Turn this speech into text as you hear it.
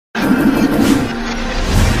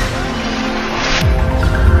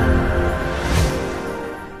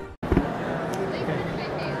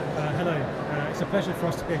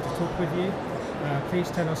be able to talk with you. Please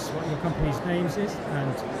tell us what your company's name is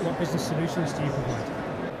and what business solutions do you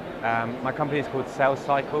provide? My company is called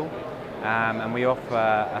SaleCycle, and we offer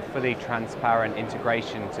a fully transparent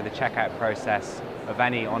integration to the checkout process of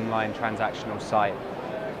any online transactional site.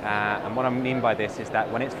 And what I mean by this is that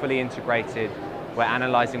when it's fully integrated, we're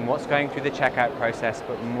analysing what's going through the checkout process,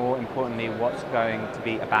 but more importantly, what's going to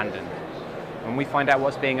be abandoned. When we find out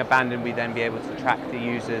what's being abandoned, we then be able to track the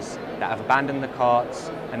users that have abandoned the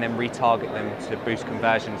carts and then retarget them to boost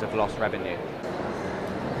conversions of lost revenue.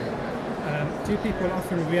 Do people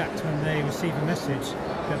often react when they receive a message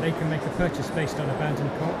that they can make a purchase based on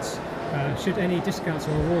abandoned carts? Should any discounts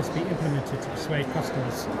or rewards be implemented to persuade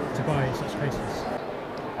customers to buy in such cases?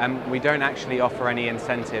 We don't actually offer any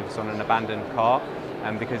incentives on an abandoned cart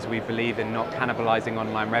because we believe in not cannibalizing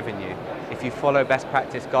online revenue. If you follow best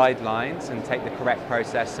practice guidelines and take the correct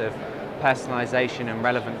process of personalization and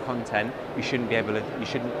relevant content, you shouldn't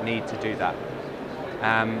need to do that.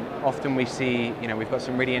 Often we see, we've got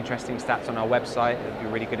some really interesting stats on our website. It would be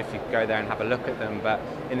really good if you could go there and have a look at them. But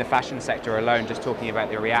in the fashion sector alone, just talking about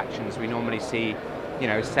the reactions, we normally see,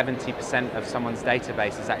 70% of someone's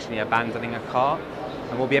database is actually abandoning a cart.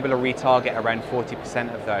 And we'll be able to retarget around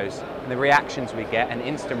 40% of those. And the reactions we get, an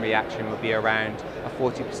instant reaction will be around a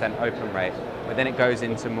 40% open rate. But then it goes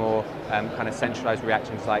into more kind of centralized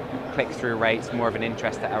reactions like click-through rates, more of an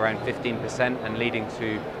interest at around 15% and leading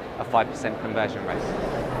to a 5% conversion rate.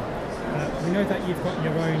 We know that you've got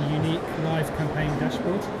your own unique live campaign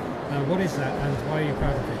dashboard. What is that and why are you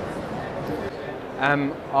proud of it?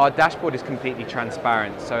 Our dashboard is completely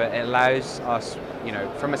transparent, so it allows us,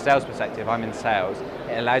 from a sales perspective, I'm in sales,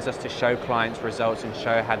 it allows us to show clients results and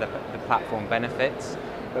show how the platform benefits.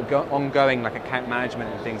 But ongoing, like account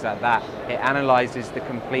management and things like that, it analyzes the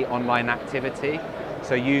complete online activity,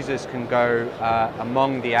 so users can go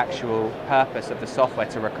among the actual purpose of the software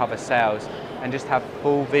to recover sales and just have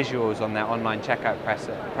full visuals on their online checkout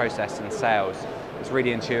process and sales. It's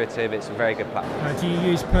really intuitive, it's a very good platform. Do you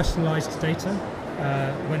use personalized data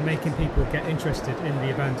when making people get interested in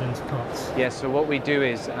the abandoned carts? Yeah, so what we do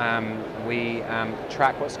is we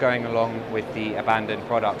track what's going along with the abandoned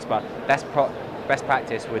products, but best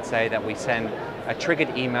practice would say that we send a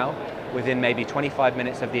triggered email within maybe 25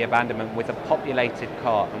 minutes of the abandonment with a populated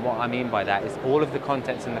cart. And what I mean by that is all of the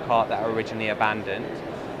contents in the cart that are originally abandoned,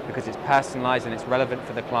 because it's personalized and it's relevant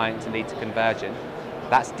for the client to lead to conversion.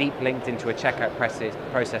 That's deep linked into a checkout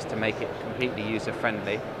process to make it completely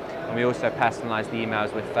user-friendly. And we also personalize the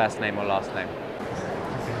emails with first name or last name.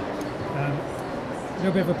 A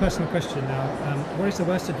little bit of a personal question now. What is the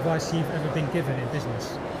worst advice you've ever been given in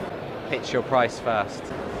business? Pitch your price first.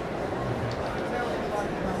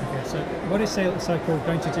 Okay, so what is SaleCycle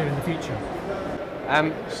going to do in the future?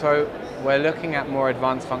 So we're looking at more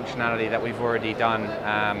advanced functionality that we've already done,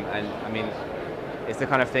 and I mean, it's the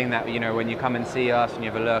kind of thing that, when you come and see us and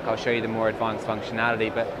you have a look, I'll show you the more advanced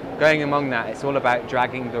functionality. But going among that, it's all about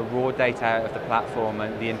dragging the raw data out of the platform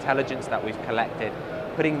and the intelligence that we've collected,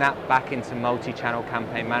 putting that back into multi-channel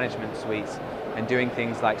campaign management suites and doing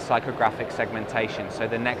things like psychographic segmentation. So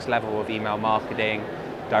the next level of email marketing,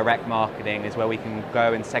 direct marketing, is where we can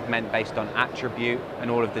go and segment based on attribute and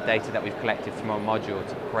all of the data that we've collected from our module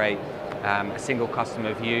to create a single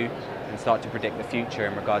customer view and start to predict the future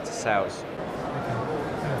in regards to sales. Okay.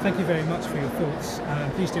 Thank you very much for your thoughts.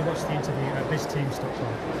 Please do watch the interview at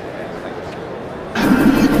bizteams.com.